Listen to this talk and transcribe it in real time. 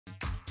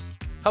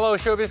Hello,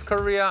 Showbiz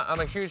Korea. I'm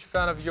a huge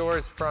fan of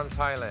yours from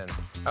Thailand.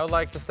 I would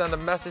like to send a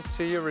message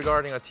to you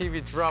regarding a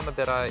TV drama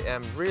that I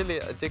am really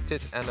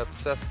addicted and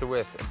obsessed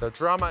with. The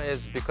drama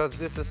is Because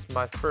This Is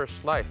My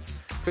First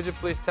Life. Could you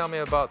please tell me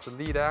about the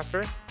lead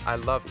actor? I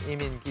love Lee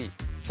Min-gi.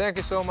 Thank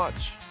you so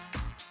much.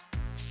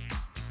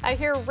 I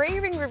hear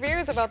raving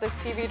reviews about this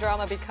TV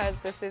drama Because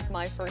This Is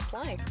My First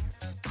Life.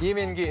 Lee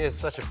Min-gi is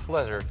such a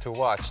pleasure to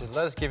watch.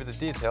 Let's give you the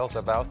details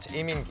about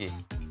Lee Min-gi.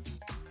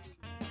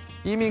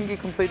 Lee Min-gi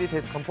completed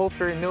his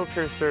compulsory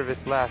military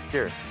service last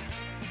year.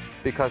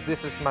 Because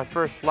This Is My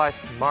First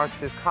Life marks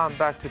his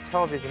comeback to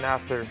television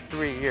after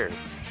 3 years.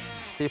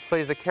 He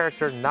plays a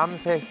character Nam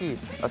Se-hee,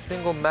 a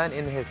single man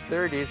in his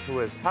 30s who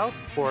is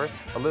house poor,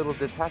 a little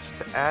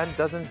detached, and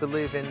doesn't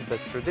believe in the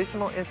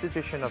traditional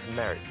institution of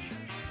marriage.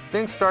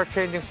 Things start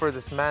changing for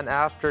this man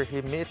after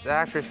he meets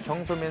actress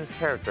Jung So-min's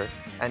character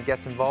and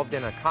gets involved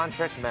in a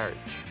contract marriage.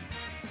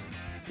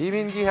 Lee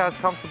Min-gi has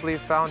comfortably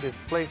found his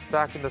place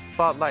back in the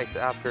spotlight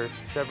after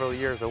several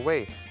years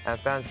away, and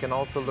fans can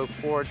also look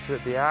forward to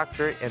the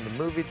actor in the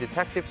movie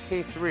Detective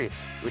K3,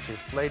 which is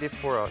slated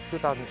for a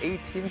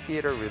 2018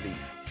 theater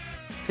release.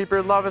 Keep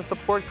your love and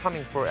support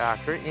coming for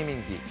actor Lee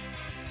Min-gi.